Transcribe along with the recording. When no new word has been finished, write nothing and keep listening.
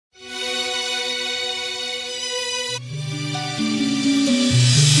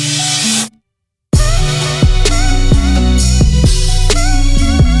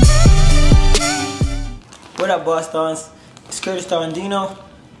boss Dons. It's CurtisDonDeano,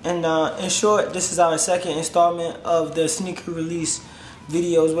 and in short, this is our second installment of the sneaker release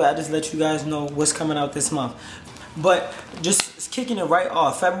videos where I just let you guys know what's coming out this month. But just kicking it right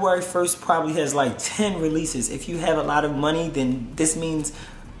off, February 1st probably has like 10 releases. If you have a lot of money, then this means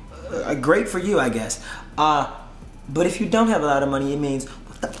great for you, I guess. But if you don't have a lot of money, it means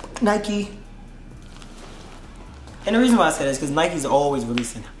Nike. And the reason why I say that is because Nike's always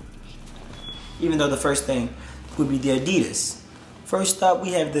releasing, even though the first thing would be the Adidas. First up,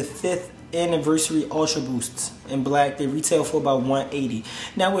 we have the 5th anniversary Ultra Boosts in black. They retail for about $180.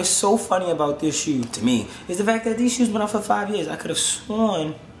 Now, what's so funny about this shoe to me is the fact that these shoes been out for 5 years. I could have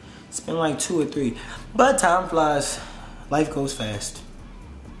sworn it's been like 2 or 3. But time flies, life goes fast,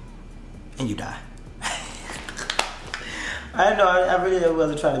 and you die. I know, I really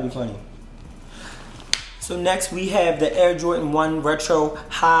wasn't trying to be funny. So next we have the Air Jordan 1 Retro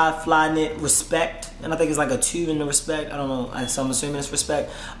High Flyknit Respect. And I think it's like a 2 in the Respect. I don't know, so I'm assuming it's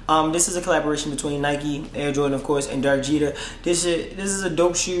Respect. This is a collaboration between Nike, Air Jordan of course, and Dark Jeter. This is a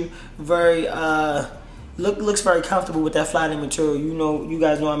dope shoe. Very, looks very comfortable with that Flyknit material. You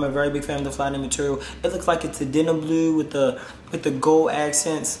guys know I'm a very big fan of the Flyknit material. It looks like it's a denim blue with the gold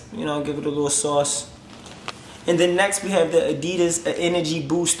accents. You know, give it a little sauce. And then next we have the Adidas Energy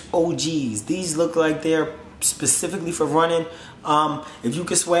Boost OGs. These look like they're specifically for running. If you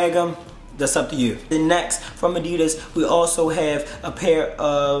can swag them, that's up to you. Then next from Adidas, we also have a pair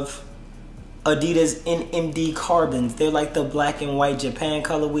of Adidas NMD Carbons. They're like the black and white Japan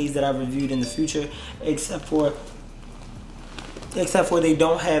colorways that I reviewed in the future, except for they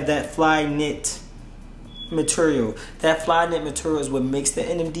don't have that Flyknit material. That Flyknit material is what makes the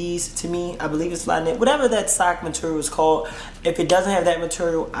NMDs to me. I believe it's Flyknit. Whatever that sock material is called, if it doesn't have that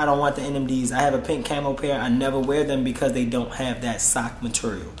material, I don't want the NMDs. I have a pink camo pair. I never wear them because they don't have that sock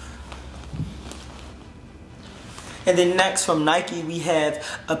material. And then next from Nike, we have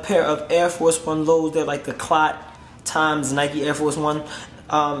a pair of Air Force One lows. They're like the Clot times Nike Air Force One.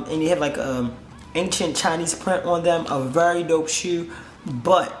 And they have like an ancient Chinese print on them. A very dope shoe.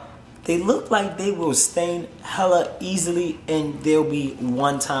 But they look like they will stain hella easily and they'll be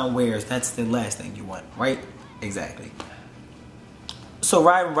one-time wears. That's the last thing you want, right? Exactly. So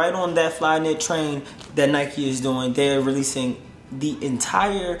right on that Flyknit train that Nike is doing, they're releasing the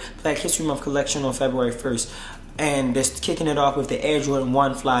entire Black History Month collection on February 1st. And they're kicking it off with the Air Jordan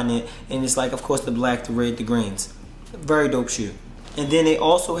 1 Flyknit. And it's like, of course, the black, the red, the greens. Very dope shoe. And then they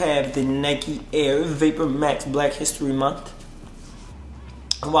also have the Nike Air Vapor Max Black History Month.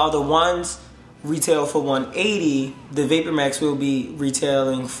 And while the ones retail for $180, the Vapor Max will be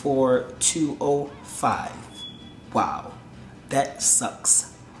retailing for $205. Wow, that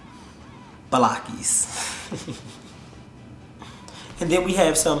sucks. Balakis. And then we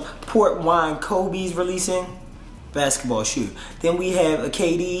have some Port Wine Kobe's releasing, basketball shoe. Then we have a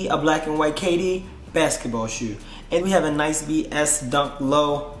KD, a black and white KD, basketball shoe. And we have a nice BS Dunk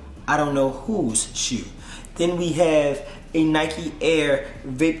Low, I don't know whose shoe. Then we have a Nike Air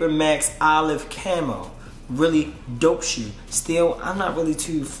Vapor Max Olive Camo. Really dope shoe. Still, I'm not really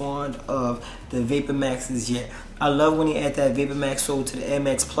too fond of the Vapor Maxes yet. I love when you add that Vapor Max sole to the Air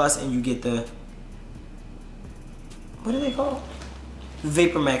Max Plus and you get the, what are they called?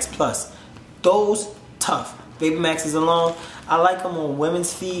 Vapor Max Plus. Those tough. Vapor Maxes alone, I like them on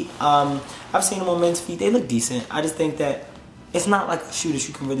women's feet. I've seen them on men's feet. They look decent. I just think that it's not like a shoe that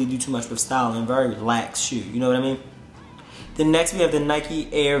you can really do too much with style and very lax shoe. You know what I mean? Then next we have the Nike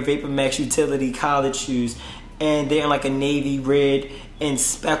Air Vapor Max Utility College shoes. And they're in like a navy red and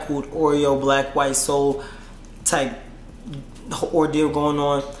speckled Oreo black white sole type ordeal going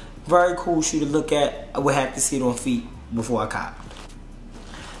on. Very cool shoe to look at. I would have to see it on feet before I cop.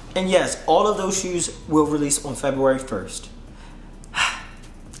 And yes, all of those shoes will release on February 1st.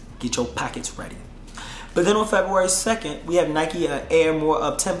 Get your pockets ready. But then on February 2nd, we have Nike Air More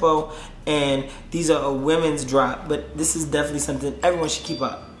Up Tempo, and these are a women's drop, but this is definitely something everyone should keep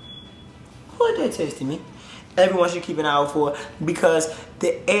up. What did that taste to me? Everyone should keep an eye out for, because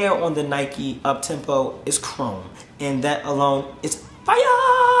the air on the Nike Up Tempo is chrome, and that alone is fire!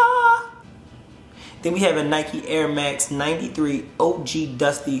 Then we have a Nike Air Max 93 OG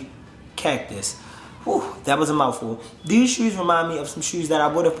Dusty Cactus. Whew, that was a mouthful. These shoes remind me of some shoes that I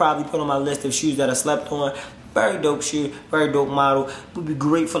would have probably put on my list of shoes that I slept on. Very dope shoe, very dope model. Would be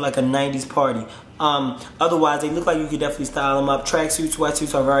great for like a 90s party. Otherwise, they look like you could definitely style them up. Tracksuits,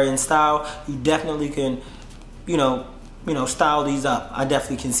 sweatsuits are very in style. You definitely can, you know, style these up. I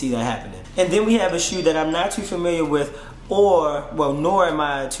definitely can see that happening. And then we have a shoe that I'm not too familiar with, nor am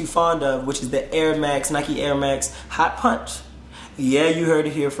I too fond of, which is the Air Max, Nike Air Max Hot Punch. Yeah, you heard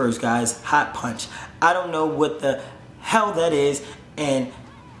it here first, guys. Hot punch. I don't know what the hell that is, and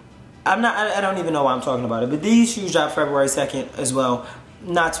I don't even know why I'm talking about it. But these shoes dropped February 2nd as well.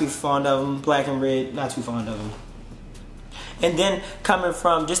 Not too fond of them. Black and red, not too fond of them. And then coming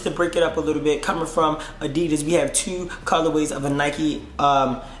from, just to break it up a little bit, coming from Adidas, we have two colorways of a Nike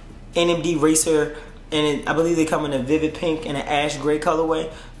NMD Racer. And I believe they come in a vivid pink and an ash gray colorway.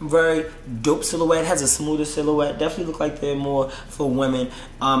 Very dope silhouette. Has a smoother silhouette. Definitely look like they're more for women.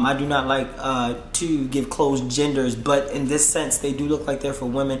 I do not like to give closed genders, but in this sense, they do look like they're for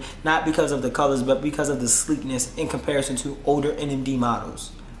women. Not because of the colors, but because of the sleekness in comparison to older NMD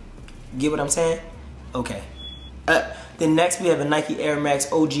models. Get what I'm saying? Okay. Then next we have a Nike Air Max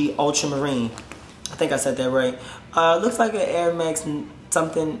OG Ultramarine. I think I said that right. Looks like an Air Max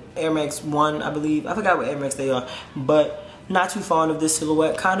something, Air Max 1, I believe. I forgot what Air Max they are, but not too fond of this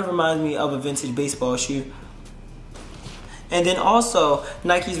silhouette. Kind of reminds me of a vintage baseball shoe. And then also,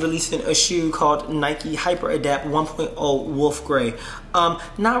 Nike's releasing a shoe called Nike Hyper Adapt 1.0 Wolf Gray.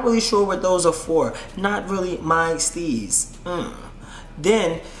 Not really sure what those are for. Not really my steez.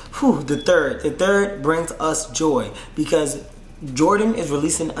 Then, the third brings us joy, because Jordan is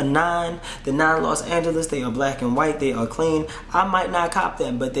releasing a 9. The 9 Los Angeles, they are black and white, they are clean. I might not cop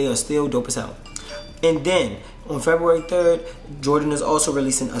them, but they are still dope as hell. And then on February 3rd, Jordan is also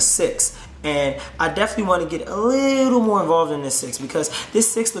releasing a 6. And I definitely want to get a little more involved in this 6, because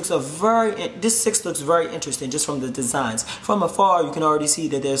this 6 looks very interesting just from the designs. From afar, you can already see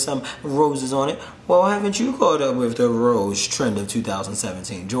that there's some roses on it. Well, haven't you caught up with the rose trend of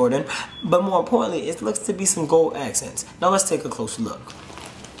 2017, Jordan? But more importantly, it looks to be some gold accents. Now let's take a closer look.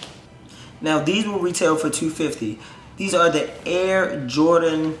 Now these will retail for $250. These are the Air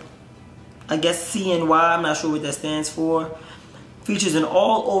Jordan, I guess CNY. I'm not sure what that stands for. Features an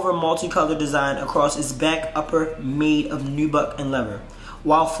all-over multicolored design across its back upper made of nubuck and leather.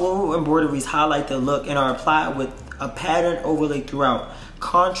 While floral embroideries highlight the look and are applied with a pattern overlay throughout,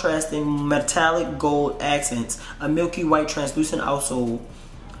 contrasting metallic gold accents, a milky white translucent outsole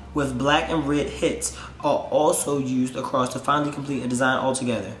with black and red hits are also used across to finally complete a design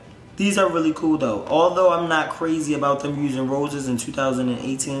altogether. These are really cool though. Although I'm not crazy about them using roses in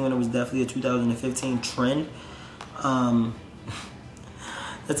 2018 when it was definitely a 2015 trend.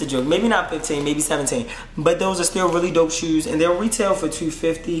 That's a joke. Maybe not 15, maybe 17. But those are still really dope shoes, and they'll retail for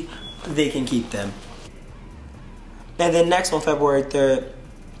 $250. They can keep them. And then next on February 3rd,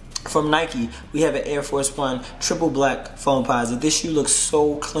 from Nike, we have an Air Force One triple black foam posit. This shoe looks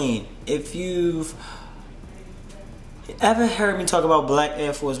so clean. If you've ever heard me talk about black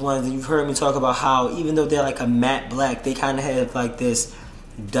Air Force Ones, and you've heard me talk about how even though they're like a matte black, they kind of have like this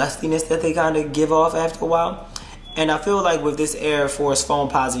dustiness that they kind of give off after a while. And I feel like with this Air Force foam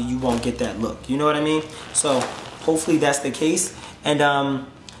posit, you won't get that look. You know what I mean? So hopefully that's the case. And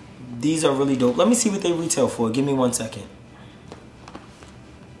these are really dope. Let me see what they retail for. Give me 1 second.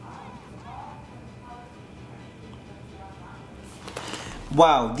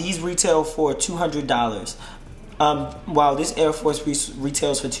 Wow, these retail for $200. Wow, this Air Force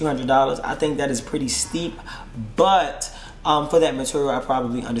retails for $200. I think that is pretty steep. But for that material, I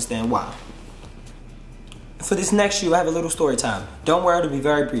probably understand why. For this next shoe, I have a little story time. Don't worry, it'll be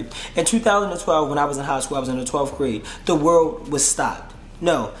very brief. In 2012, when I was in high school, I was in the 12th grade, the world was stopped.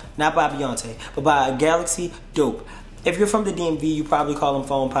 No, not by Beyonce, but by a Galaxy Dope. If you're from the DMV, you probably call them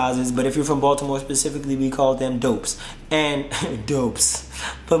foam posits, but if you're from Baltimore specifically, we call them dopes. And dopes.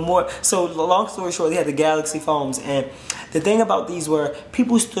 But more, so long story short, they had the Galaxy foams, and the thing about these were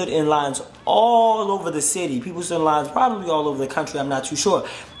people stood in lines all over the city. People stood in lines probably all over the country, I'm not too sure.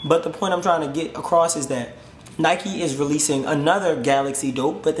 But the point I'm trying to get across is that Nike is releasing another Galaxy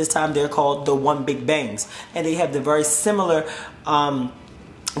Dope, but this time they're called the One Big Bangs. And they have the very similar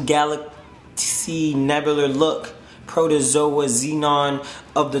Galaxy Nebular look, Protozoa Xenon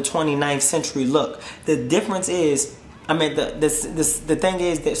of the 29th century look. The difference is, I mean, the thing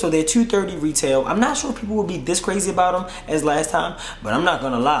is that, so they're $230 retail. I'm not sure people will be this crazy about them as last time, but I'm not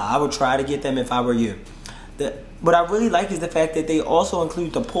gonna lie, I would try to get them if I were you. What I really like is the fact that they also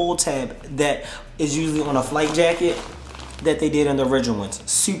include the pull tab that is usually on a flight jacket that they did in the original ones.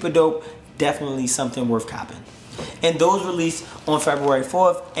 Super dope, definitely something worth copping. And those released on February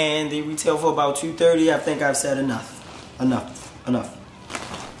 4th, and they retail for about $230. I think I've said enough. Enough.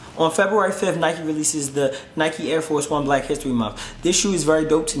 On February 5th, Nike releases the Nike Air Force One Black History Month. This shoe is very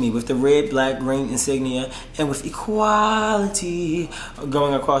dope to me with the red, black, green insignia and with equality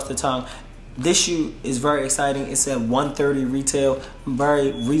going across the tongue. This shoe is very exciting. It's at $130 retail,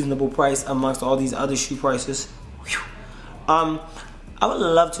 very reasonable price amongst all these other shoe prices. Whew. I would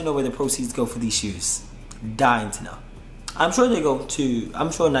love to know where the proceeds go for these shoes. Dying to know. I'm sure they go to,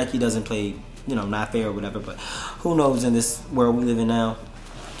 I'm sure Nike doesn't play, you know, not fair or whatever, but who knows in this world we live in now.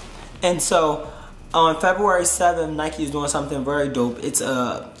 And so on February 7th, Nike is doing something very dope. It's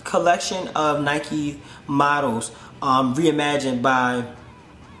a collection of Nike models reimagined by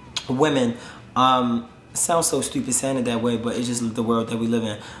women. It sounds so stupid saying it that way, but it's just the world that we live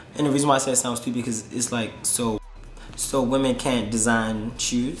in. And the reason why I say it sounds stupid because it's like so women can't design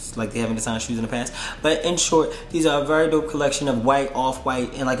shoes like they haven't designed shoes in the past. But in short, these are a very dope collection of white,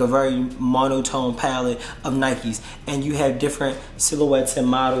 off-white, and like a very monotone palette of Nikes. And you have different silhouettes and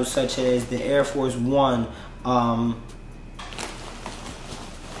models such as the Air Force One.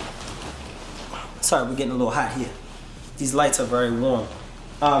 Sorry, we're getting a little hot here. These lights are very warm.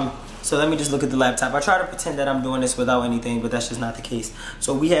 So let me just look at the laptop. I try to pretend that I'm doing this without anything, but that's just not the case.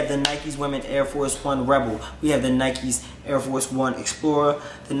 So we have the Nike's Women Air Force One Rebel. We have the Nike's Air Force One Explorer,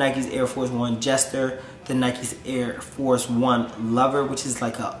 the Nike's Air Force One Jester, the Nike's Air Force One Lover, which is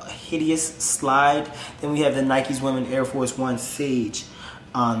like a hideous slide. Then we have the Nike's Women Air Force One Sage.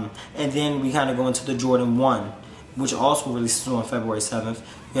 And then we kind of go into the Jordan 1, which also releases on February 7th.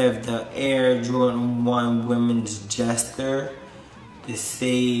 We have the Air Jordan 1 Women's Jester, the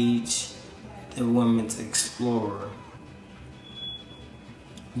Sage, the Women's Explorer,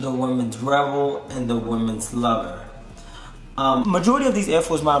 the Women's Rebel, and the Women's Lover. Majority of these Air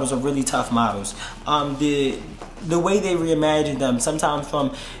Force models are really tough models. The way they reimagined them, sometimes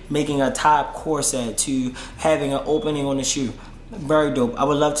from making a top corset to having an opening on the shoe, very dope. I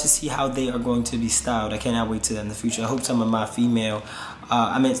would love to see how they are going to be styled. I cannot wait to that in the future. I hope some of my female,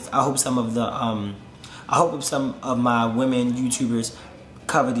 I hope some of the, I hope some of my women YouTubers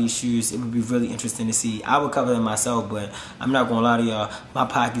cover these shoes. It would be really interesting to see. I would cover them myself, but I'm not gonna lie to y'all, my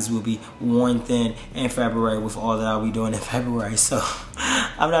pockets will be worn thin in February with all that I'll be doing in February. So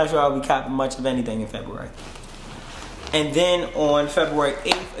I'm not sure I'll be copping much of anything in February. And then on February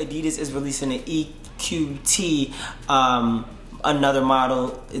 8th, Adidas is releasing an EQT, another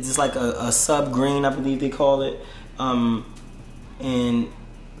model. It's just like a sub green, I believe they call it. And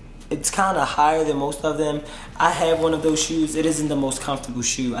it's kind of higher than most of them. I have one of those shoes. It isn't the most comfortable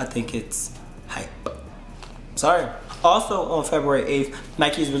shoe. I think it's hype. Sorry. Also on February 8th,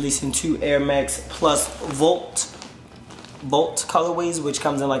 Nike is releasing 2 Air Max Plus Volt colorways, which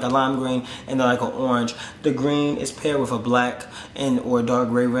comes in like a lime green and then like an orange. The green is paired with a black or dark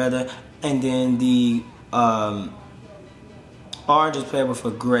gray rather, and then the orange is paired with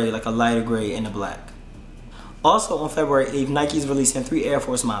a gray, like a lighter gray and a black. Also on February 8th, Nike is releasing 3 Air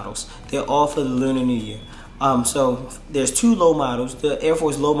Force models. They're all for the Lunar New Year. So there's 2 low models. The Air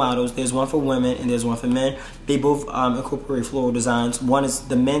Force low models, there's one for women and there's one for men. They both incorporate floral designs.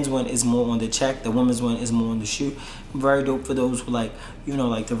 The men's one is more on the check. The women's one is more on the shoe. Very dope for those who like, you know,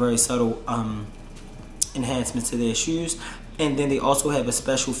 like the very subtle enhancements to their shoes. And then they also have a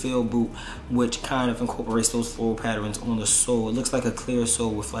special field boot, which kind of incorporates those floral patterns on the sole. It looks like a clear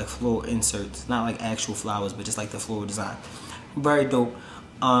sole with like floral inserts, not like actual flowers, but just like the floral design. Very dope,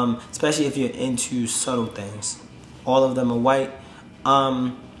 especially if you're into subtle things. All of them are white.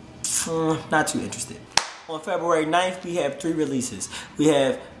 Not too interested. On February 9th, we have 3 releases. We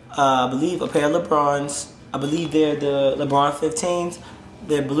have, I believe, a pair of LeBrons. I believe they're the LeBron 15s.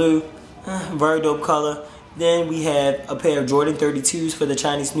 They're blue, very dope color. Then we have a pair of Jordan 32s for the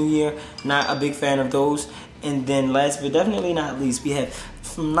Chinese New Year. Not a big fan of those. And then last but definitely not least, we have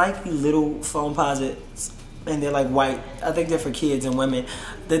some Nike little foam posits. And they're like white. I think they're for kids and women.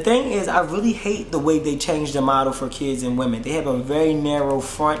 The thing is, I really hate the way they changed the model for kids and women. They have a very narrow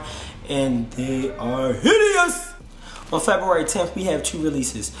front and they are hideous. On February 10th, we have 2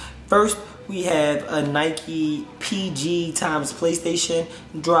 releases. First, we have a Nike PG times PlayStation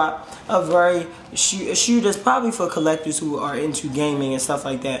drop. A shoe that's probably for collectors who are into gaming and stuff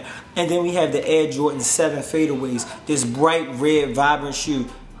like that. And then we have the Air Jordan 7 fadeaways. This bright red vibrant shoe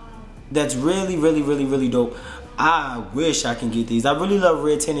that's really, really, really, really dope. I wish I can get these. I really love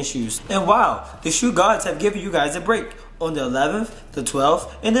red tennis shoes. And wow, the shoe gods have given you guys a break. On the 11th, the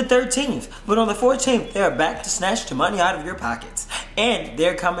 12th, and the 13th. But on the 14th, they're back to snatch the money out of your pockets. And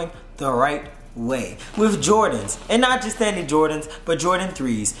they're coming the right way. With Jordans. And not just any Jordans, but Jordan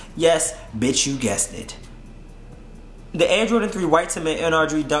 3s. Yes, bitch, you guessed it. The Air Jordan 3 White Cement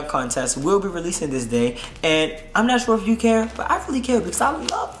NRG Dunk Contest will be releasing this day. And I'm not sure if you care, but I really care because I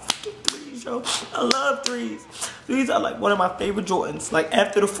love fucking 3s, yo. I love 3s. 3s are like one of my favorite Jordans, like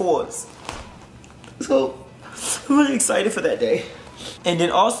after the 4s. So I'm really excited for that day. And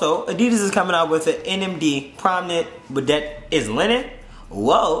then also, Adidas is coming out with an NMD Prime Knit, but that is linen.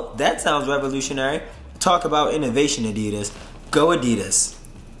 Whoa, that sounds revolutionary. Talk about innovation, Adidas. Go Adidas.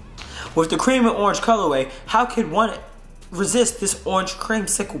 With the cream and orange colorway, how could one resist this orange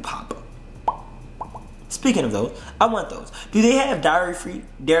creamsicle pop. Speaking of those, I want those. Do they have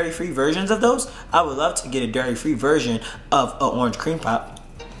dairy-free versions of those? I would love to get a dairy-free version of an orange cream pop.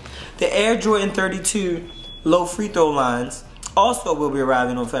 The Air Jordan 32 low free throw lines also will be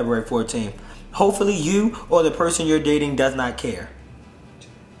arriving on February 14th. Hopefully you or the person you're dating does not care.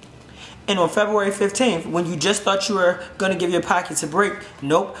 And on February 15th, when you just thought you were going to give your pockets a break,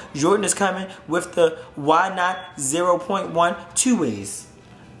 nope, Jordan is coming with the Why Not 0.1 two-ways.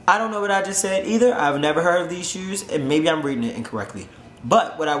 I don't know what I just said either. I've never heard of these shoes, and maybe I'm reading it incorrectly.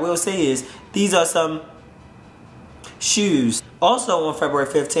 But what I will say is, these are some shoes. Also on February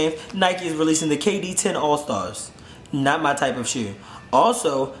 15th, Nike is releasing the KD 10 All-Stars. Not my type of shoe.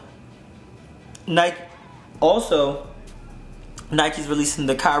 Also, Nike's releasing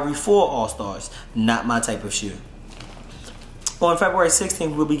the Kyrie 4 All-Stars. Not my type of shoe. On February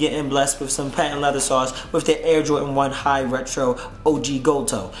 16th, we'll be getting blessed with some patent leather soles with the Air Jordan 1 High Retro OG Gold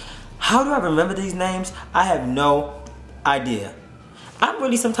Toe. How do I remember these names? I have no idea. I'm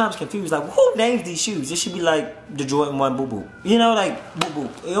really sometimes confused. Like, who names these shoes? It should be like the Jordan 1 Boo Boo. You know, like Boo Boo.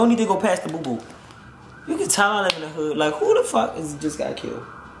 You don't need to go past the Boo Boo. You can tell I live in the hood. Like, who the fuck just got killed?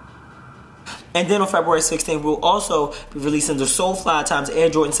 And then on February 16th, we'll also be releasing the Soulfly times Air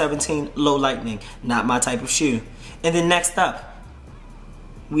Jordan 17 Low Lightning. Not my type of shoe. And then next up,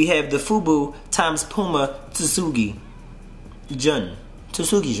 we have the Fubu times Puma Tsugi Jun.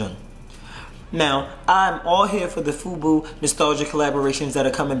 Now, I'm all here for the Fubu nostalgia collaborations that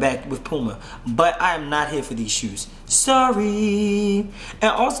are coming back with Puma, but I am not here for these shoes. Sorry.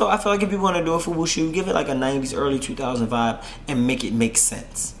 And also, I feel like if you want to do a Fubu shoe, give it like a 90s, early 2000 vibe and make it make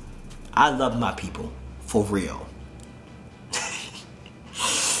sense. I love my people, for real.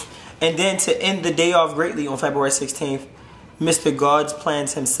 And then to end the day off greatly on February 16th, Mr. God's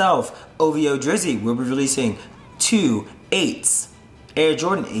Plans himself, OVO Drizzy, will be releasing 2 8s. Air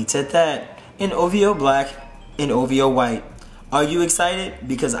Jordan 8s at that. In OVO black and OVO white. Are you excited?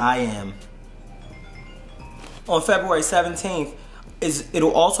 Because I am. On February 17th,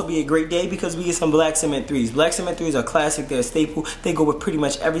 it'll also be a great day because we get some black cement 3s. Black cement 3s are classic, they're a staple. They go with pretty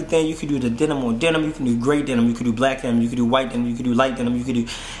much everything. You can do the denim on denim, you can do gray denim, you can do black denim, you can do white denim, you can do light denim, you can do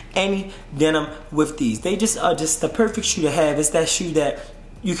any denim with these. They just are just the perfect shoe to have. It's that shoe that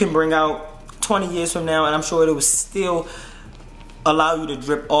you can bring out 20 years from now and I'm sure it will still allow you to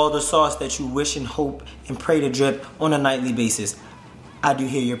drip all the sauce that you wish and hope and pray to drip on a nightly basis. I do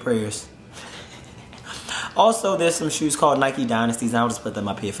hear your prayers. Also, there's some shoes called Nike Dynasties, and I'll just put them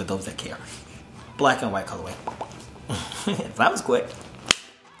up here for those that care. Black and white colorway. That was quick.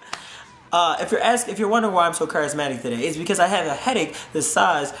 If you're wondering why I'm so charismatic today, it's because I have a headache the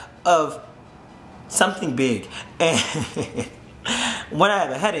size of something big. And when I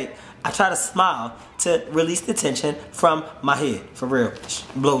have a headache, I try to smile to release the tension from my head. For real. It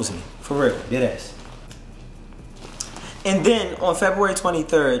blows me. For real. Dead ass. And then on February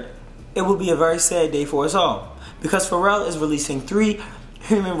 23rd, it will be a very sad day for us all because Pharrell is releasing 3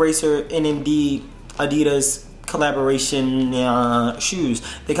 Human Racer NMD Adidas collaboration shoes.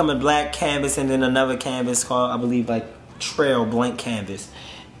 They come in black canvas and then another canvas called, I believe, like Trail Blank Canvas.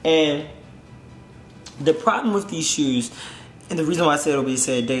 And the problem with these shoes, and the reason why I said it'll be a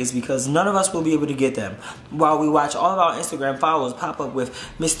sad day, is because none of us will be able to get them while we watch all of our Instagram followers pop up with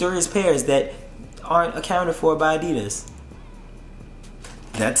mysterious pairs that aren't accounted for by Adidas.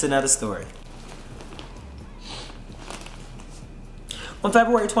 That's another story. On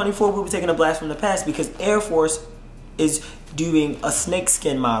February 24th, we'll be taking a blast from the past because Air Force is doing a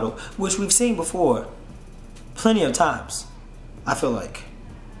snakeskin model, which we've seen before plenty of times, I feel like.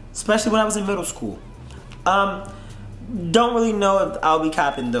 Especially when I was in middle school. Don't really know if I'll be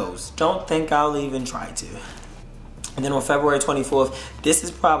copping those. Don't think I'll even try to. And then on February 24th, this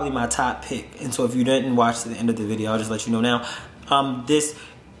is probably my top pick. And so if you didn't watch to the end of the video, I'll just let you know now. This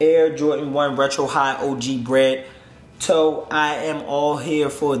Air Jordan 1 Retro High OG Bread Toe, I am all here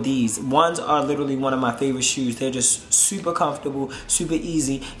for these. Ones are literally one of my favorite shoes. They're just super comfortable, super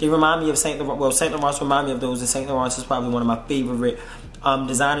easy. They remind me of St. Laurent. Well, St. Laurent's remind me of those, and St. Laurent's is probably one of my favorite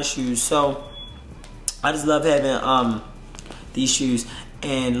designer shoes. So I just love having these shoes.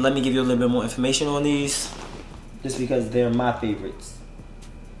 And let me give you a little bit more information on these, just because they're my favorites.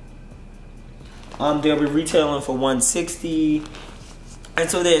 They'll be retailing for $160. And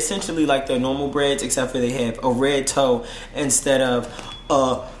so they're essentially like their normal breads, except for they have a red toe instead of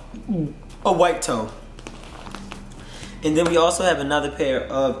a white toe. And then we also have another pair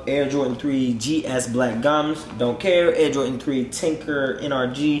of Air Jordan 3 GS Black Gums. Don't care. Air Jordan 3 Tinker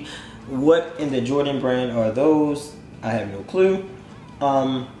NRG. What in the Jordan brand are those? I have no clue.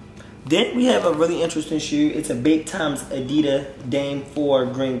 Then we have a really interesting shoe. It's a Bape times Adidas Dame 4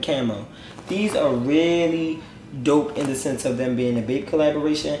 green camo. These are really dope in the sense of them being a Bape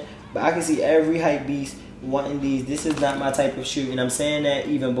collaboration, but I can see every hype beast wanting these. This is not my type of shoe, and I'm saying that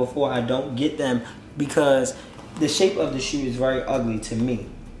even before I don't get them, because the shape of the shoe is very ugly to me.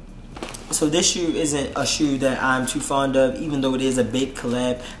 So this shoe isn't a shoe that I'm too fond of, even though it is a Bape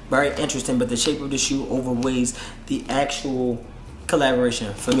collab. Very interesting, but the shape of the shoe overweighs the actual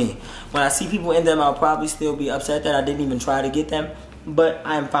collaboration for me. When I see people in them, I'll probably still be upset that I didn't even try to get them, but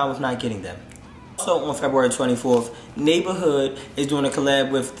I am fine with not getting them. Also on February 24th, Neighborhood is doing a collab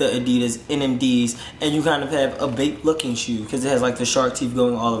with the Adidas NMDs, and you kind of have a Bape looking shoe because it has like the shark teeth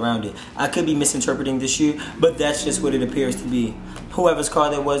going all around it. I could be misinterpreting the shoe, but that's just what it appears to be. Whoever's car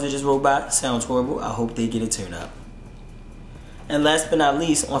that was that just rode by sounds horrible. I hope they get a tune up. And last but not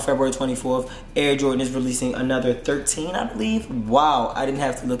least, on February 24th, Air Jordan is releasing another 13, I believe. Wow, I didn't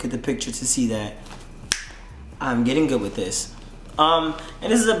have to look at the picture to see that. I'm getting good with this. And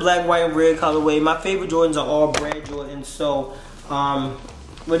this is a black, white, and red colorway. My favorite Jordans are all brand Jordans. So, well,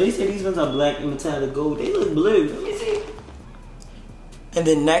 they say these ones are black and metallic gold. They look blue. Let me see. And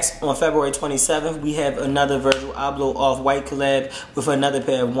then next, on February 27th, we have another Virgil Abloh off-white collab with another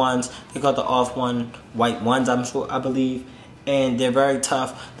pair of ones. They call the off-one white ones, I believe. And they're very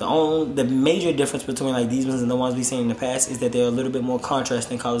tough. The major difference between like these ones and the ones we've seen in the past is that they're a little bit more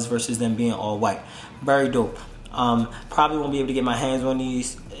contrasting colors versus them being all white. Very dope. Probably won't be able to get my hands on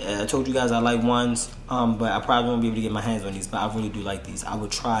these. I told you guys I like ones, but I probably won't be able to get my hands on these, but I really do like these. I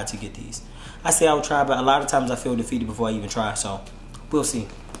would try to get these. I say I would try, but a lot of times I feel defeated before I even try, so we'll see.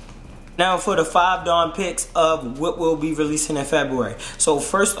 Now for the 5 Dawn picks of what we'll be releasing in February. So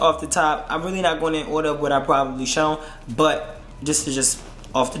first off the top, I'm really not going in order of what I probably shown, but just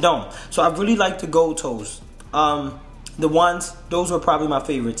off the dome. So I really like the gold toes. The ones, those were probably my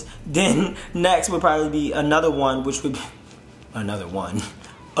favorites. Then next would probably be another one, which would be another one,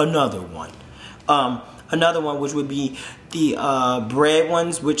 which would be the bread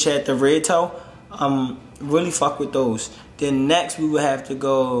ones, which had the red toe. Really fuck with those. Then next we would have to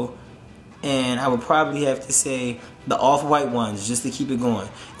go, and I would probably have to say the off-white ones, just to keep it going.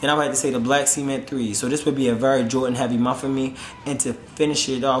 Then I would have to say the black cement 3s. So this would be a very Jordan heavy month for me. And to finish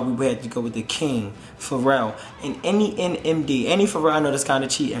it off, we would have to go with the King, Pharrell, and any NMD. Any Pharrell, I know that's kind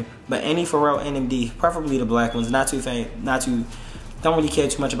of cheating, but any Pharrell NMD, preferably the black ones. Don't really care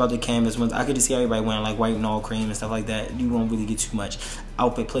too much about the canvas ones. I could just see everybody wearing like white and all cream and stuff like that. You won't really get too much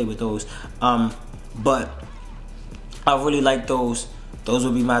outfit play with those. But I really like those. Those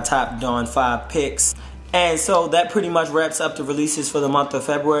will be my top Dawn 5 picks. And so that pretty much wraps up the releases for the month of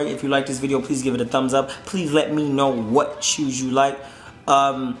February. If you like this video, please give it a thumbs up. Please let me know what shoes you like.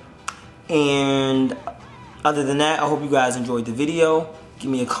 And other than that, I hope you guys enjoyed the video.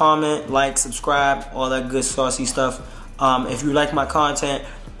 Give me a comment, like, subscribe, all that good saucy stuff. If you like my content,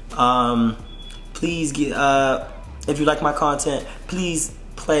 please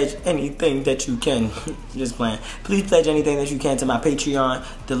pledge anything that you can. Just playing. Please pledge anything that you can to my Patreon.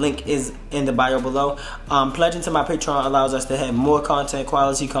 The link is in the bio below. Pledging to my Patreon allows us to have more content,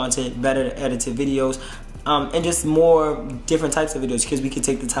 quality content, better edited videos, and just more different types of videos, because we can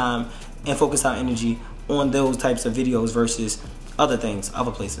take the time and focus our energy on those types of videos versus other things,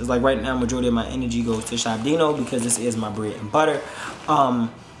 other places. Like right now, majority of my energy goes to CurtisDonDeano because this is my bread and butter.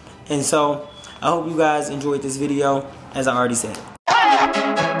 And so I hope you guys enjoyed this video, as I already said.